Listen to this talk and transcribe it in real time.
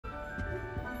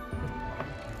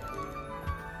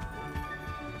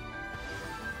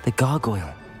The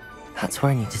gargoyle. That's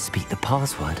where I need to speak the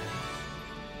password.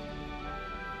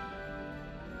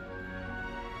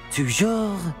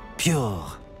 Toujours pure.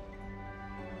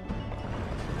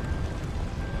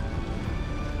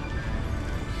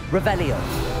 Revelio.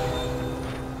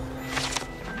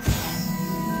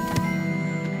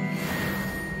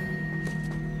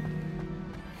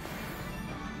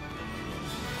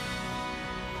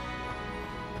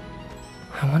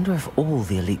 I wonder if all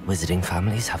the elite wizarding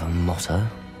families have a motto.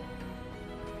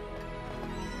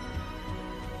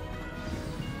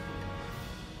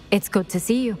 It's good to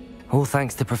see you. All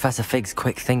thanks to Professor Fig's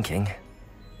quick thinking.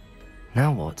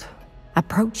 Now what?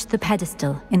 Approach the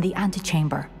pedestal in the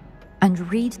antechamber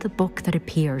and read the book that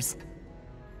appears.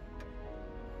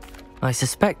 I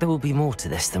suspect there will be more to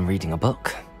this than reading a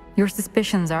book. Your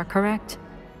suspicions are correct.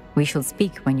 We shall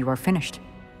speak when you are finished.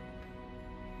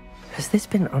 Has this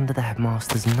been under the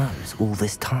headmaster's nose all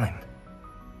this time?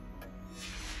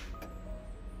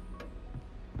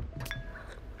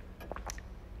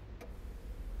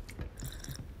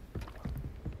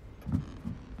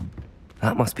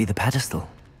 That must be the pedestal.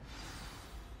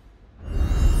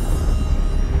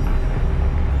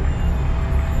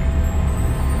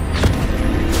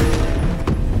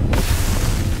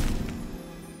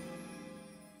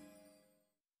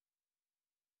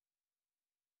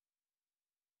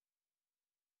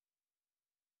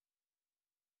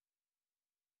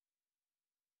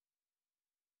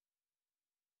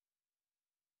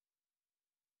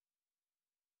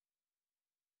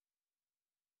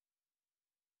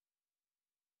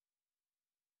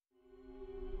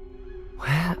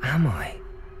 Where am I?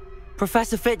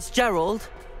 Professor Fitzgerald?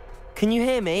 Can you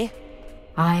hear me?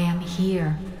 I am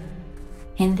here.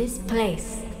 In this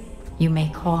place, you may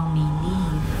call me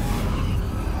Niamh.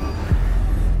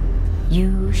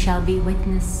 You shall be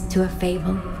witness to a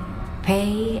fable.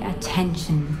 Pay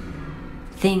attention.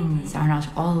 Things are not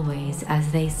always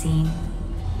as they seem.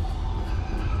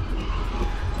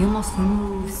 You must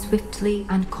move swiftly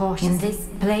and cautiously. In this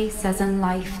place, as in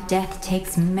life, death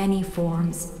takes many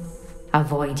forms.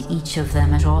 Avoid each of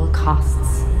them at all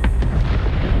costs.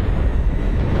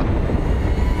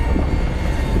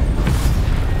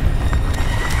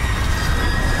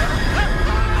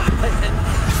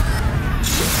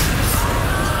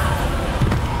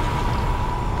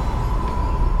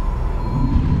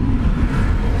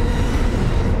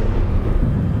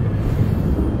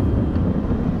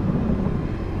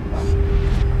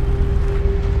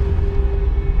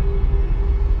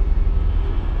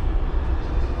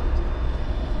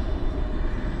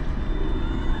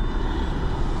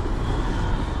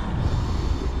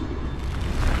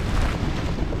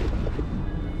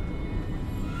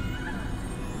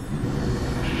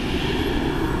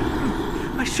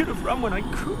 I should have run when I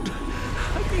could.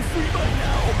 I'd be free by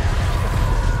now.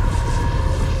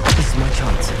 This is my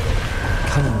chance.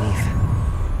 Come on, Niamh.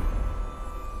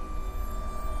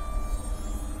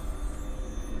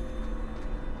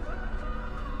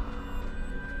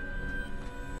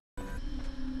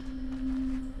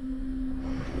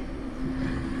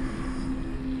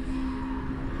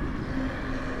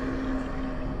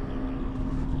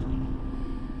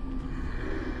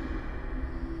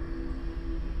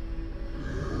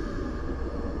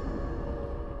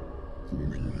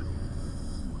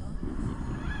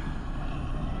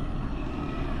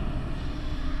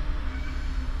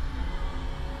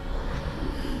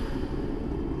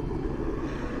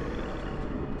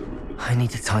 I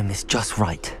need to time this just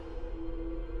right.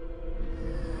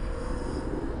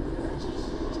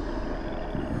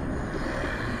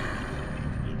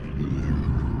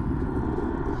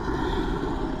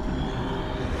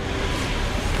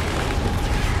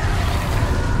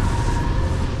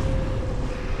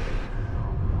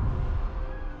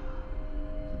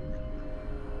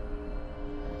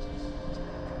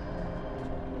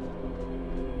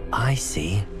 I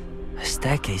see. A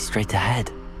staircase straight ahead.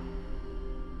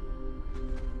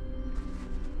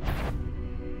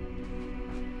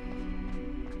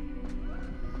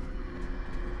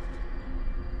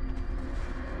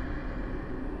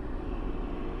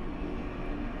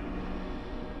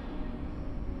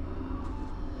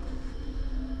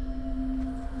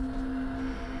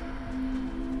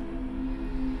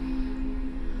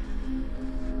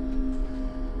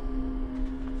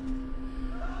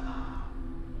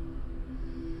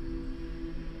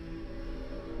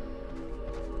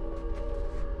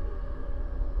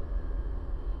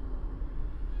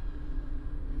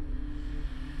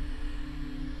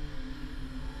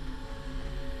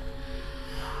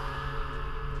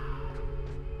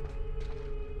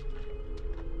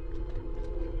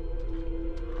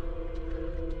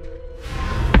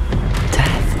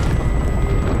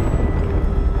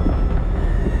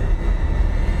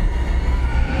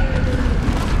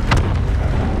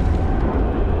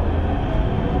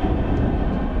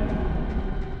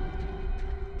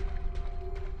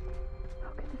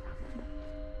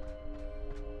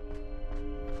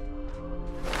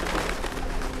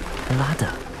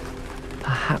 ladder.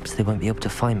 Perhaps they won't be able to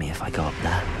find me if I go up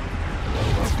there.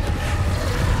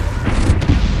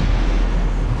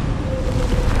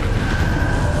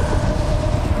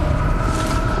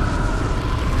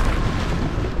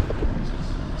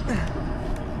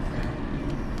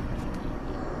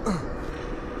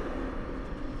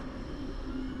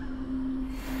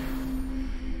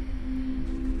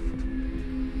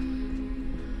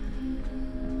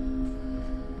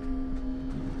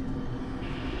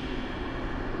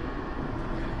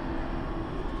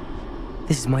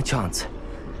 This is my chance.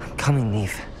 I'm coming,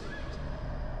 Niamh.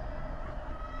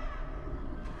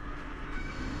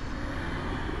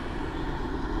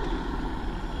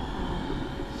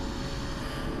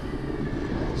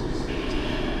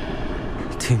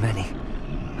 Too many.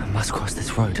 I must cross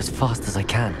this road as fast as I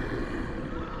can.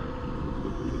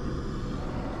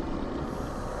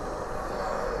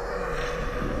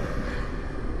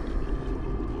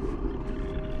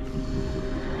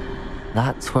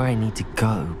 That's where I need to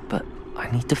go, but I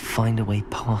need to find a way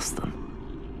past them.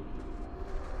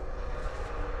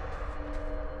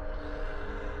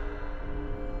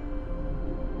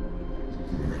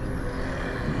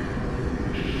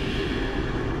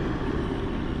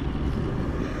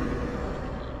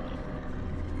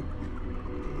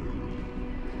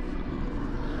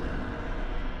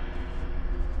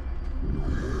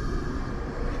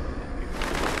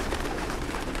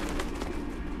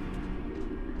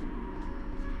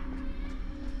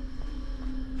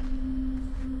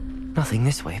 Nothing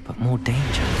this way, but more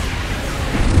danger.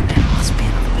 There must be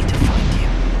another way to find you.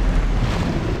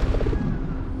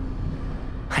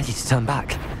 I need to turn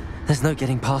back. There's no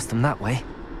getting past them that way.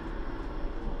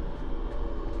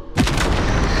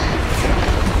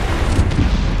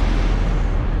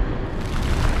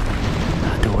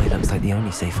 That doorway looks like the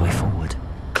only safe way forward.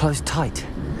 Closed tight.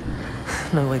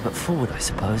 No way but forward, I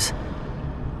suppose.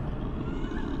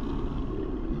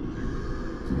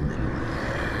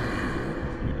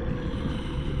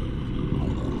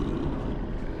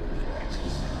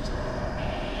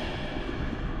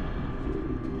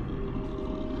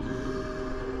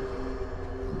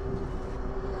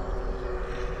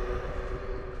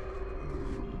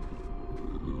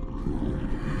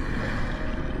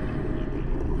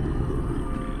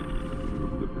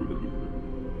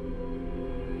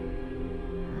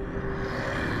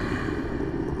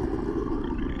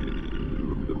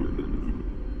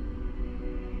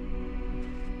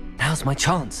 Now's my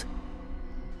chance.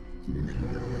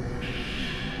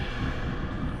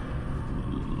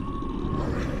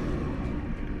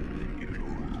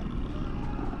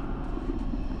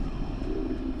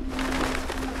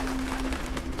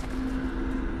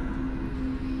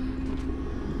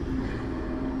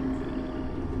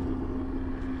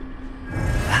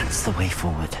 That's the way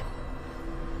forward.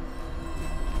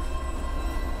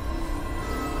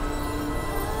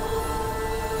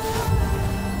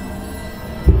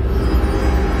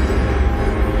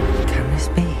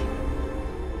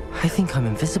 I think I'm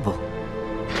invisible.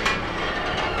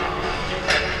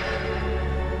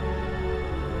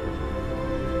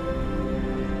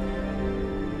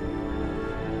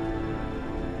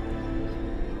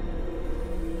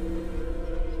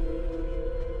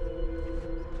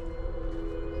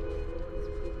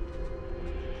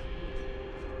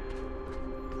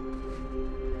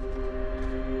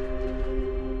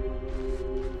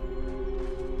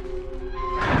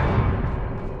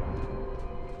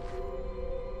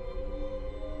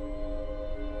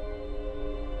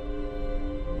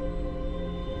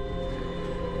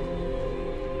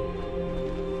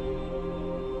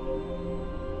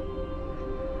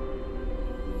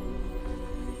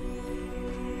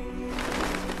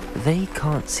 They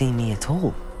can't see me at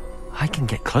all. I can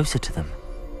get closer to them.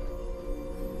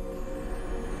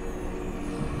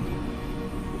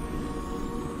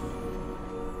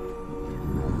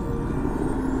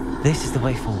 This is the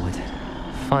way forward.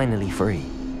 Finally free.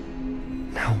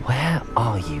 Now where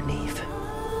are you, Niamh?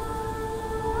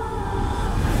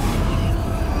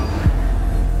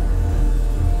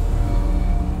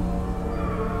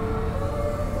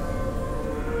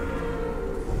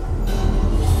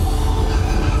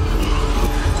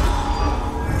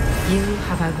 You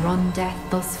have outrun death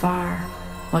thus far,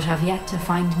 but have yet to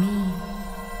find me.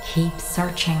 Keep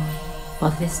searching,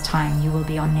 but this time you will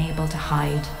be unable to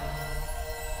hide.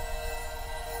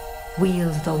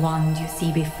 Wield the wand you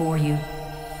see before you.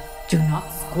 Do not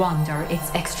squander its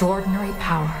extraordinary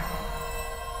power.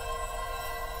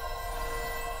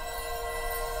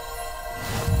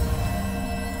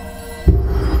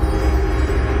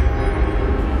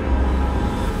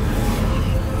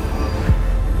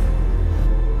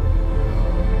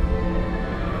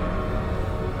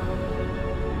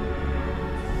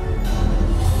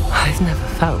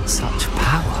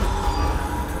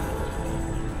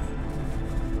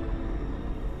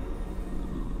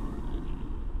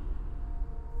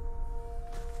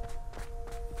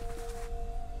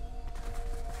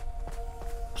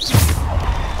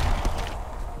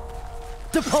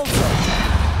 Depulso!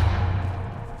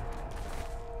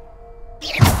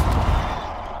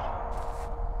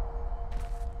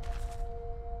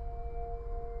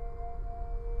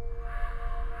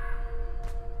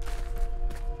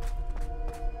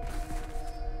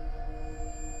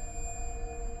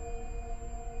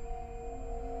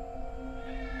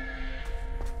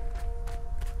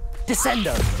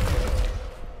 Descendo!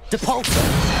 Depulso!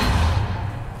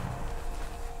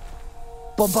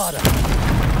 Bombarda!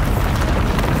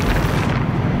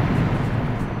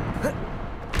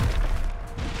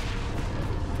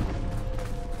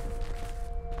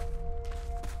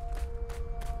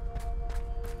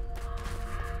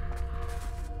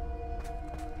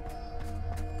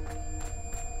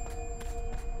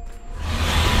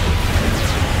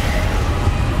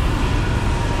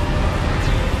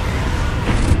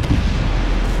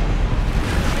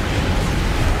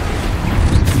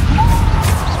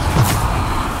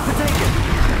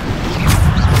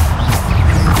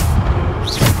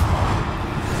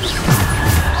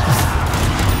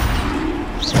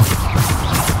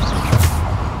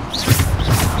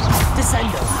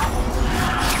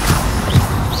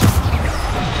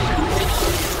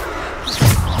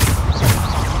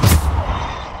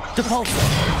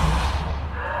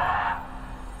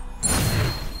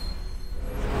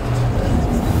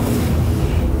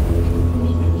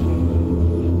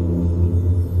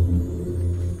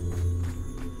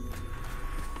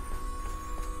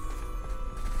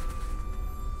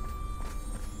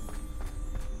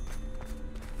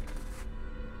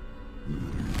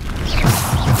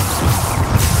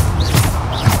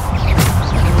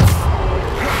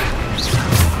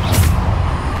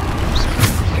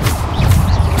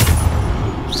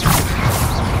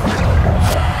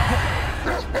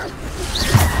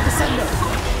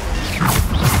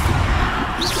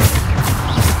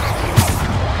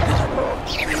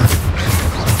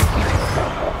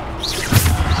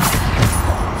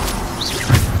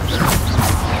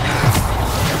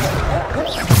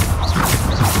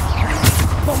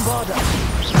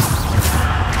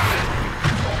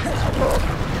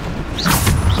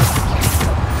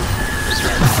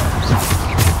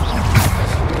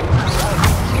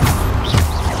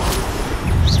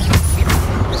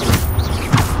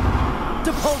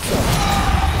 Depulso!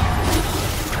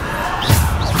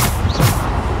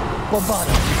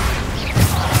 Bombarda!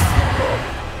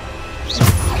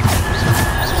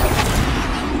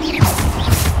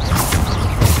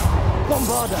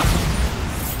 Bombarda!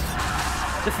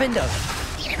 Defendo!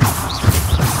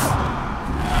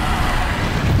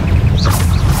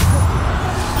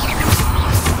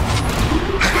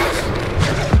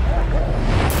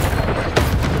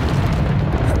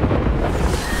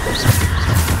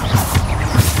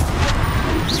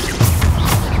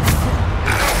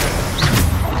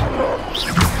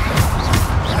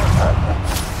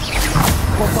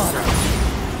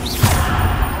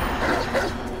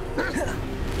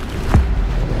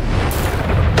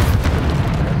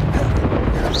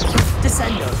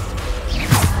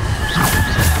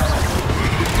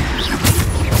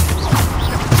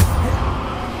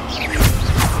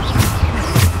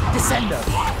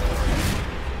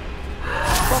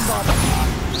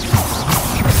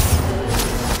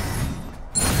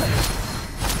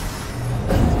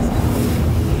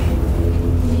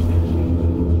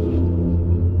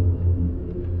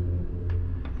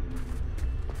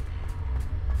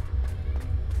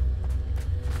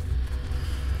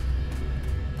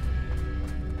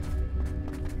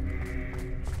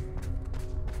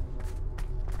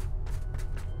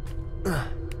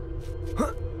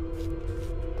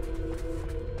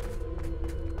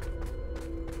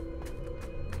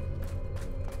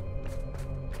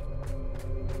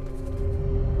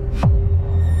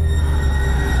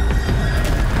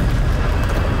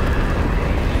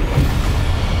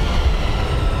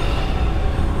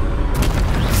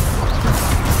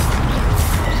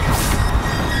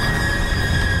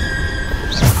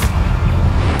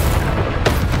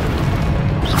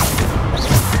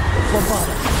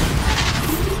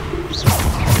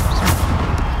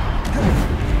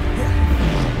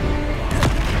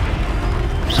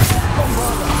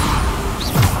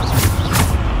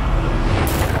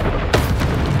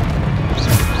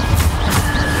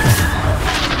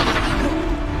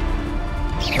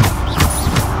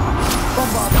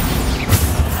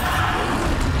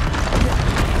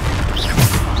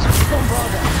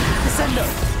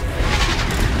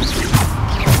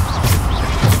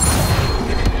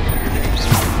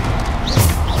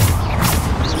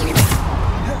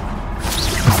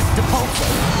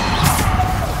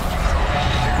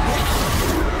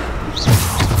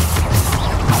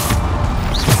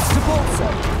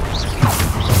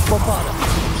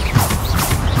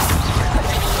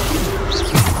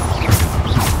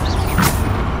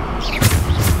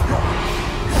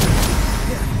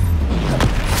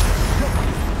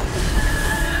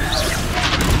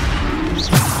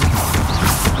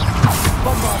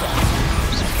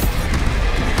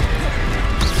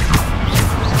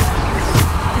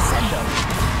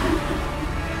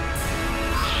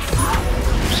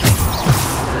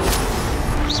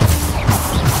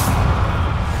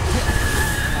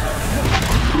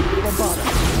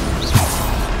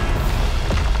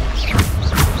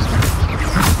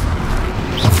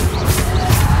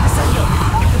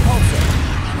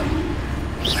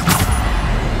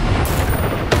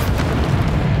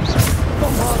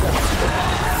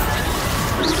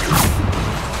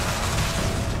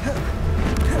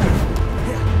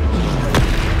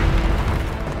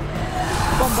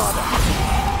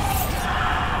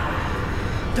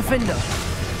 Defender!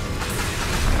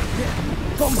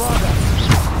 Bombarder!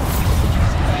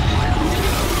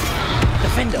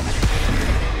 Defender!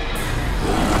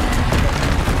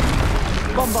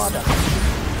 Bombarder!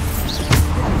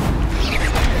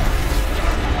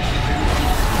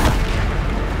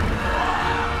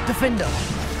 Defender!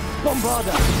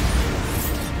 Bombarder!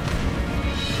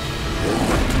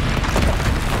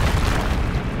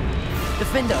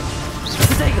 Defender!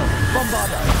 Potato!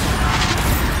 Bombarder!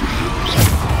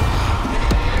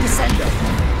 Descender!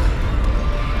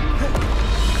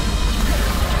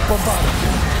 Bombarder!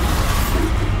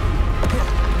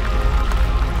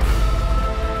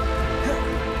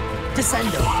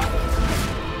 Descender!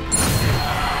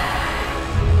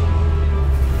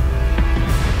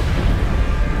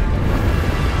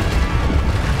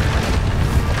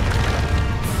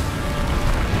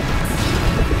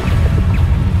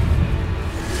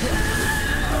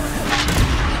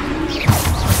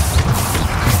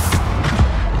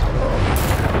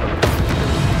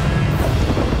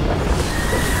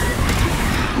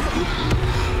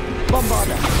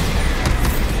 Bombarder!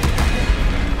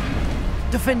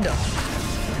 Defender!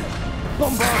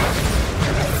 Bombarder!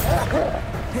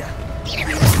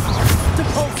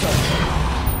 Depulsor!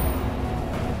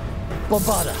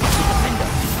 Bombarder! Defender!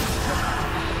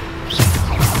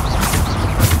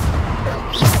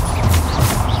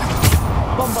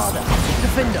 Bombarder!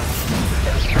 Defender!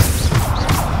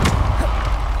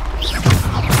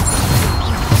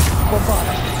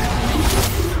 Bombarder!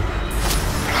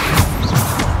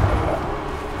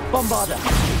 Bombarder!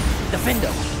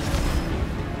 Defender!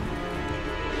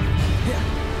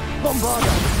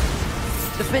 Bombarder!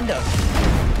 Defender!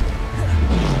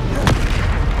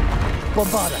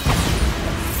 Bombarder!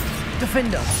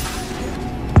 Defender!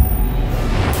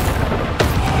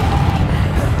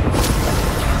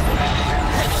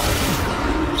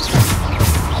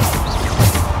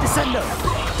 Descender!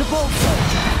 Depulsor!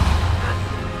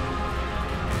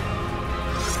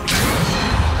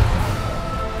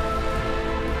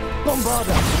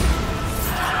 Bombarder!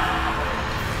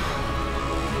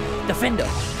 Defender!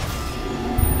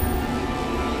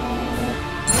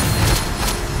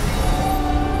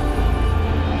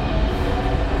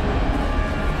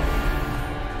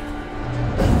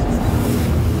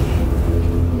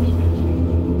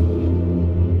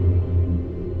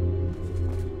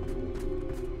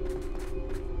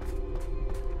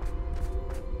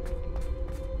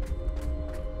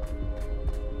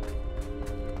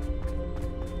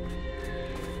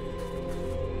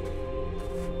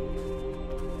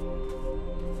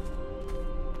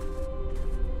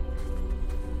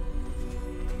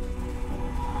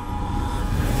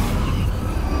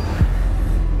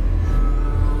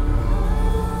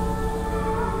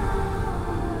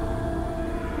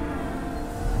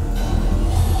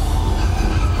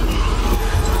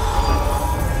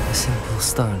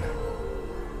 Stone.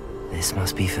 This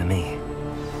must be for me.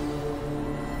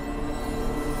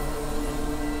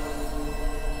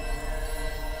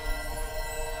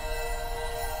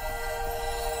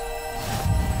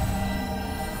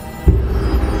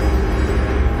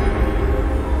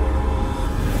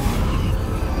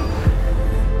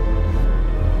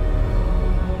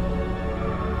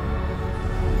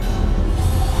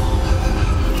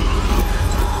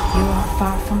 You are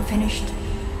far from finished.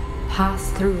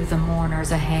 Pass through the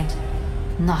mourners ahead.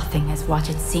 Nothing is what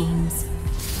it seems.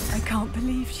 I can't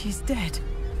believe she's dead.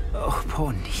 Oh,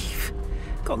 poor Niamh.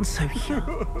 Gone so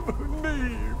young.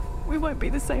 Niamh! We won't be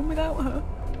the same without her.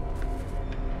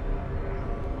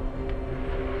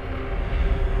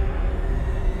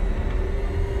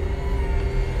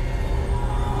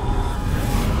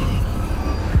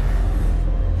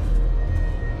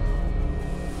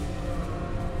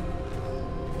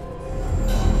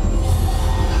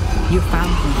 You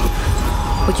found me,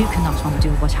 but you cannot undo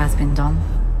what has been done.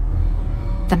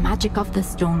 The magic of the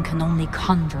stone can only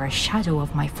conjure a shadow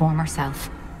of my former self.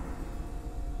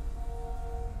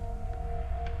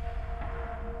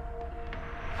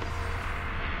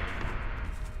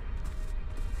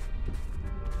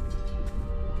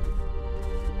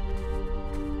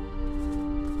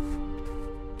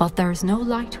 But there is no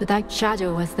light without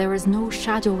shadow, as there is no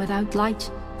shadow without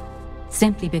light.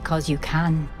 Simply because you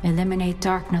can eliminate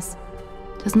darkness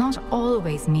does not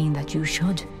always mean that you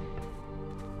should.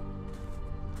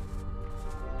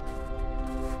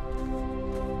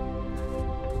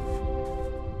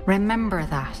 Remember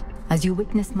that as you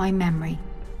witness my memory.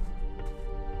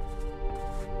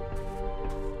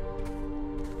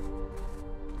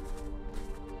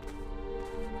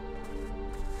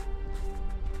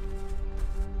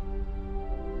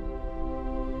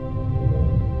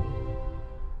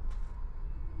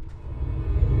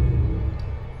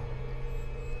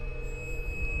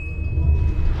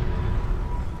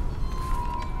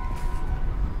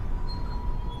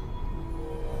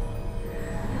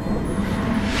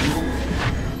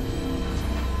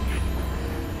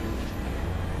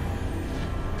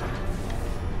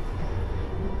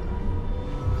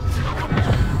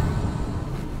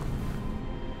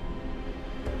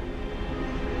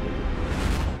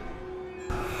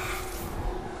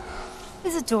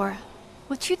 Isadora,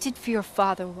 what you did for your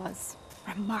father was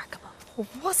remarkable.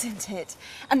 Wasn't it?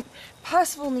 And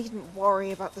Percival needn't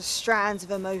worry about the strands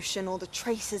of emotion or the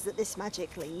traces that this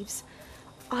magic leaves.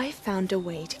 I found a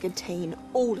way to contain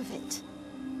all of it.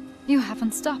 You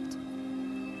haven't stopped.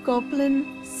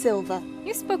 Goblin silver.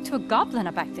 You spoke to a goblin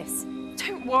about this.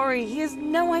 Don't worry, he has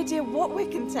no idea what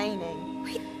we're containing.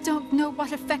 We don't know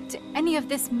what effect any of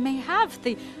this may have.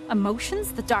 The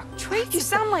emotions, the dark traits. You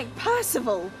sound like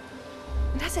Percival.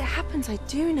 And as it happens, I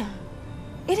do know.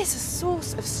 It is a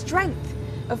source of strength,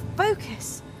 of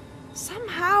focus.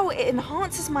 Somehow it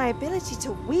enhances my ability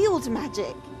to wield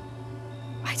magic.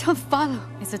 I don't follow,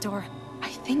 Isadora. I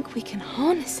think we can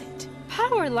harness it.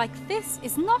 Power like this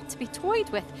is not to be toyed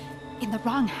with. In the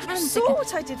wrong You hands, saw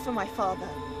what I did for my father.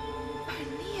 Oh,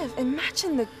 Niamh,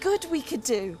 imagine the good we could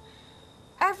do.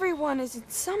 Everyone is in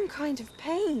some kind of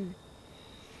pain.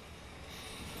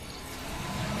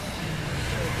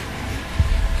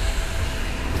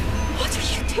 What are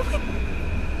you doing?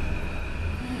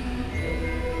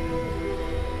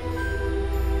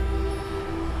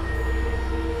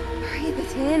 Breathe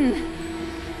it in.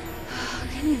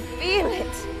 Can you feel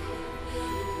it?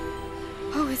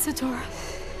 Oh, Isadora.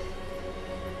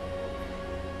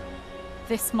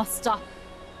 This must stop.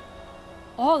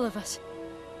 All of it.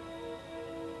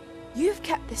 You've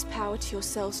kept this power to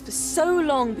yourselves for so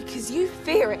long because you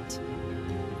fear it.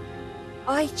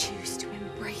 I choose to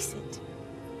embrace it.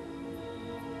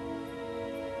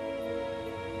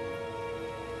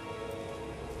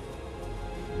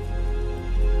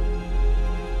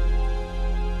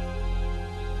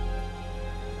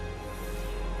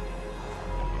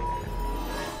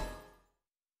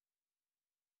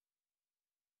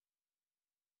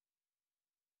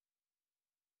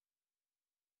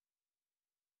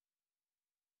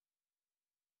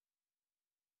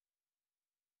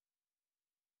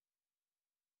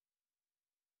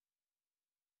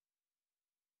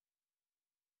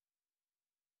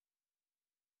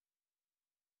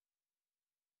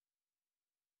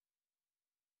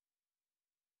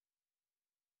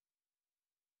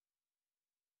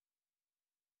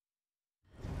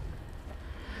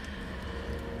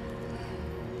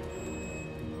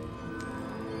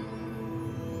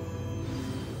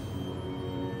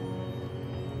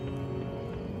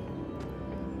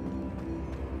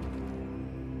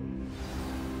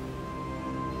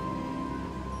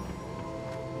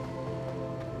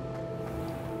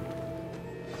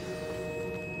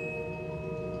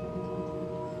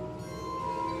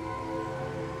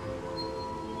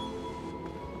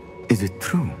 Is it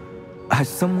true? Has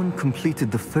someone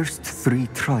completed the first 3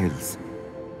 trials?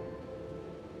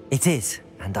 It is,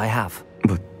 and I have.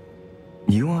 But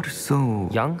you are so...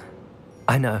 Young?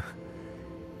 I know.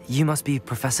 You must be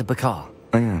Professor Bakar.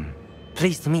 I am.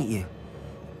 Pleased to meet you.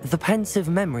 The pensive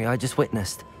memory I just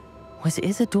witnessed, was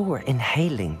Isadora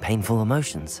inhaling painful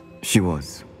emotions? She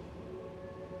was.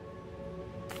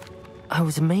 I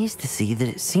was amazed to see that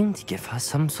it seemed to give her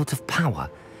some sort of power,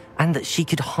 and that she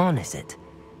could harness it.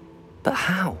 But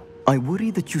how? I worry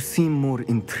that you seem more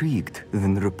intrigued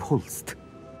than repulsed.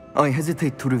 I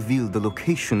hesitate to reveal the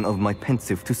location of my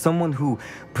pensive to someone who,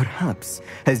 perhaps,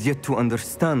 has yet to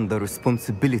understand the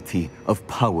responsibility of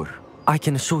power. I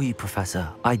can assure you, Professor,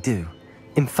 I do.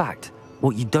 In fact,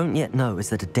 what you don't yet know is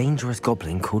that a dangerous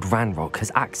goblin called Ranrock has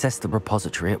accessed the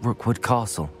repository at Rookwood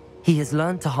Castle. He has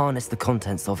learned to harness the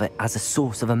contents of it as a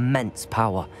source of immense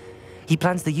power. He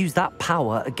plans to use that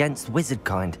power against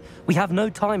wizardkind. We have no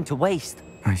time to waste.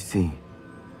 I see.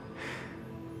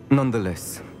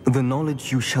 Nonetheless, the knowledge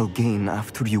you shall gain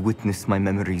after you witness my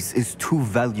memories is too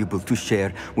valuable to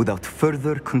share without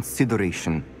further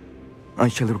consideration. I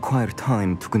shall require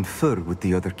time to confer with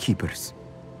the other keepers.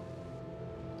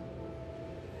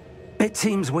 It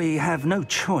seems we have no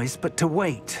choice but to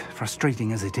wait,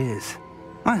 frustrating as it is.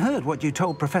 I heard what you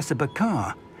told Professor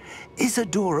Bakar.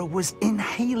 Isadora was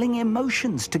inhaling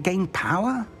emotions to gain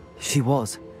power? She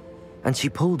was. And she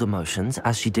pulled emotions,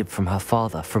 as she did from her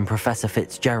father, from Professor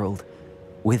Fitzgerald,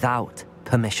 without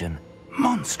permission.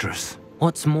 Monstrous.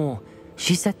 What's more,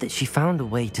 she said that she found a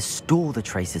way to store the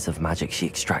traces of magic she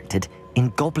extracted in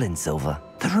goblin silver.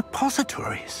 The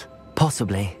repositories?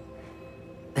 Possibly.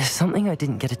 There's something I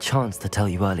didn't get a chance to tell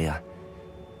you earlier.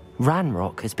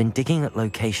 Ranrock has been digging at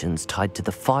locations tied to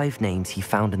the 5 names he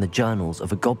found in the journals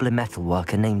of a goblin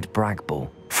metalworker named Bragball.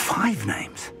 5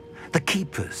 names? The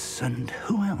Keepers, and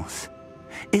who else?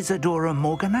 Isadora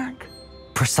Morganac?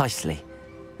 Precisely.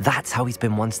 That's how he's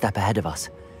been one step ahead of us.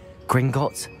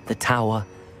 Gringotts, the Tower,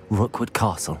 Rookwood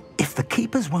Castle. If the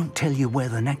Keepers won't tell you where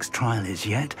the next trial is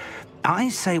yet, I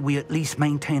say we at least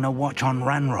maintain a watch on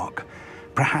Ranrock.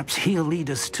 Perhaps he'll lead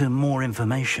us to more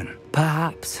information.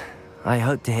 Perhaps. I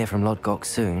hope to hear from Lodgok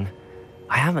soon.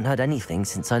 I haven't heard anything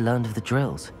since I learned of the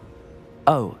drills.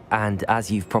 Oh, and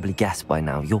as you've probably guessed by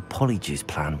now, your polyjuice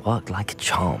plan worked like a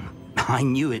charm. I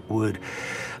knew it would.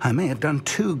 I may have done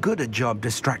too good a job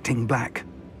distracting Black.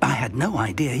 I had no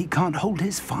idea he can't hold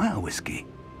his fire whiskey.